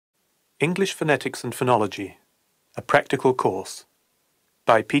English Phonetics and Phonology, a Practical Course,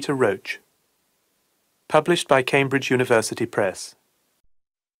 by Peter Roach. Published by Cambridge University Press.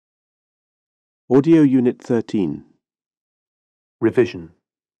 Audio Unit 13. Revision.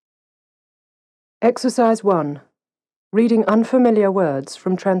 Exercise 1. Reading unfamiliar words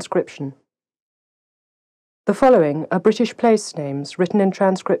from transcription. The following are British place names written in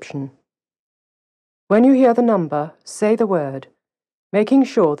transcription. When you hear the number, say the word, making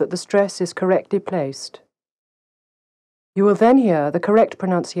sure that the stress is correctly placed. You will then hear the correct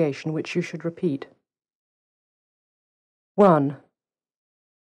pronunciation which you should repeat. 1.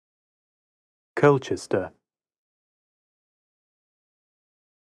 Colchester.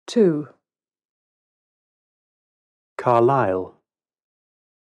 2. Carlisle.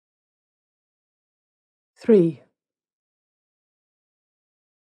 3.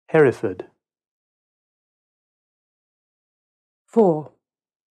 Hereford. 4.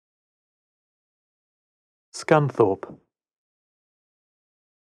 Scunthorpe.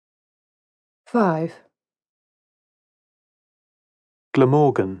 5.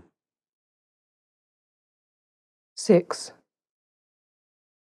 Glamorgan. 6.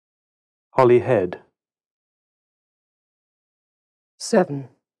 Holyhead. 7.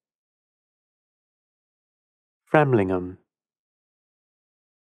 Framlingham.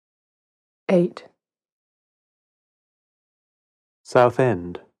 8.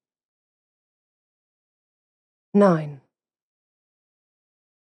 Southend. 9.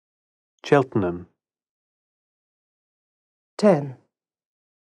 Cheltenham. 10.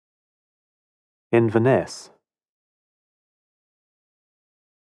 Inverness.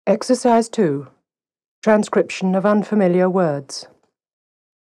 Exercise 2. Transcription of unfamiliar words.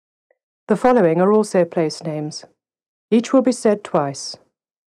 The following are also place names. Each will be said twice.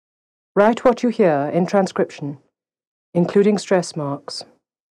 Write what you hear in transcription, including stress marks.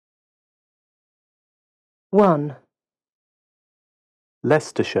 1.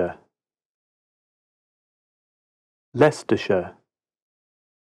 Leicestershire. Leicestershire.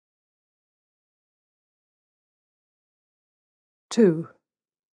 2.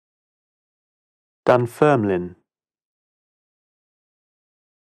 Dunfermline.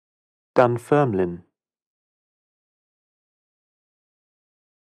 Dunfermline.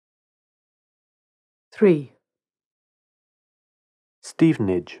 3.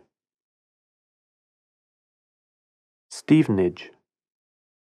 Stevenage. Stevenage.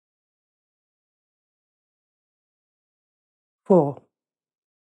 4.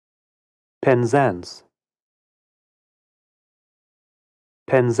 Penzance.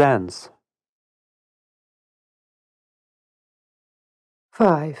 Penzance.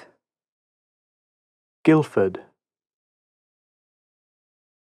 5. Guildford.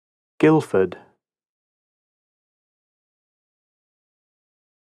 Guildford.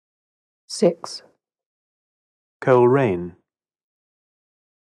 6. Coleraine.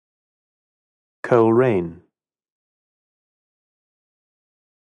 Coleraine.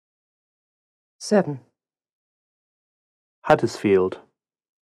 7. Huddersfield.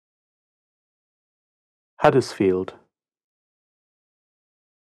 Huddersfield.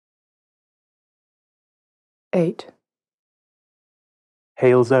 8.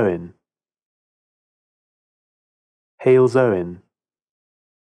 Halesowen. Halesowen.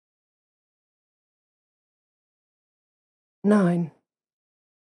 9.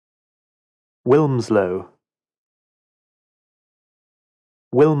 Wilmslow.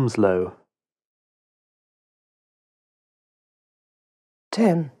 Wilmslow.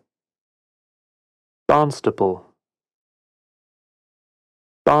 10. Barnstaple.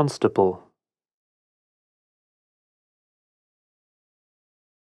 Barnstaple.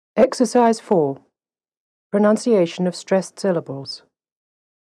 Exercise 4. Pronunciation of stressed syllables.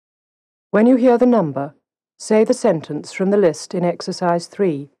 When you hear the number, say the sentence from the list in Exercise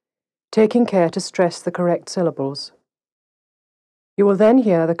 3, taking care to stress the correct syllables. You will then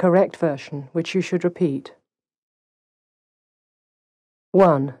hear the correct version, which you should repeat.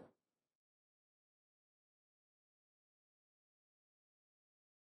 1.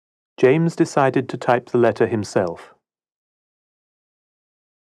 James decided to type the letter himself.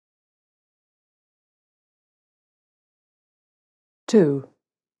 2.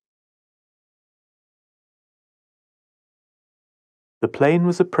 The plane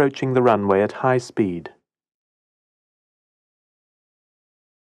was approaching the runway at high speed.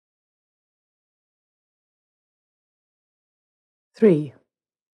 3.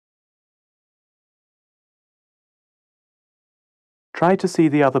 Try to see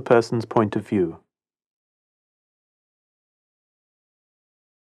the other person's point of view.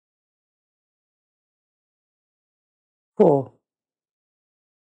 4.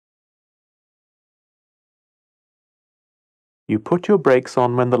 You put your brakes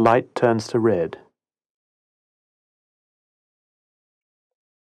on when the light turns to red.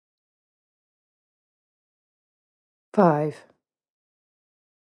 Five.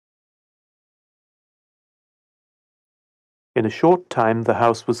 In a short time the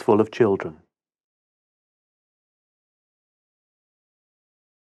house was full of children.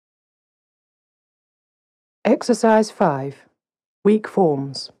 Exercise 5. Weak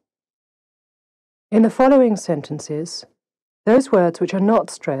forms. In the following sentences, those words which are not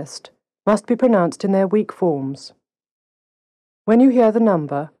stressed must be pronounced in their weak forms. When you hear the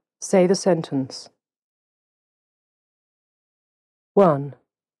number, say the sentence. 1.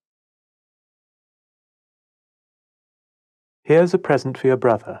 Here's a present for your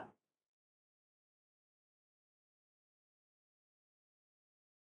brother.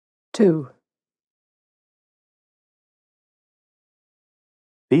 2.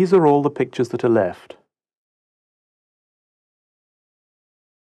 These are all the pictures that are left.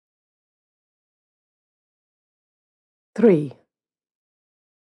 3.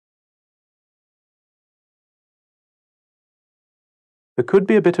 There could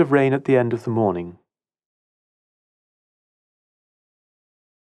be a bit of rain at the end of the morning.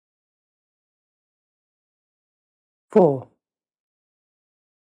 4.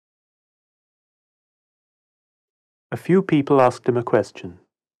 A few people asked him a question.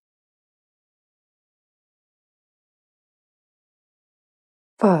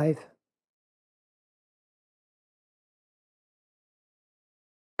 5.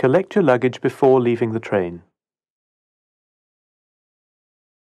 Collect your luggage before leaving the train.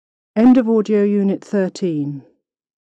 End of audio unit 13.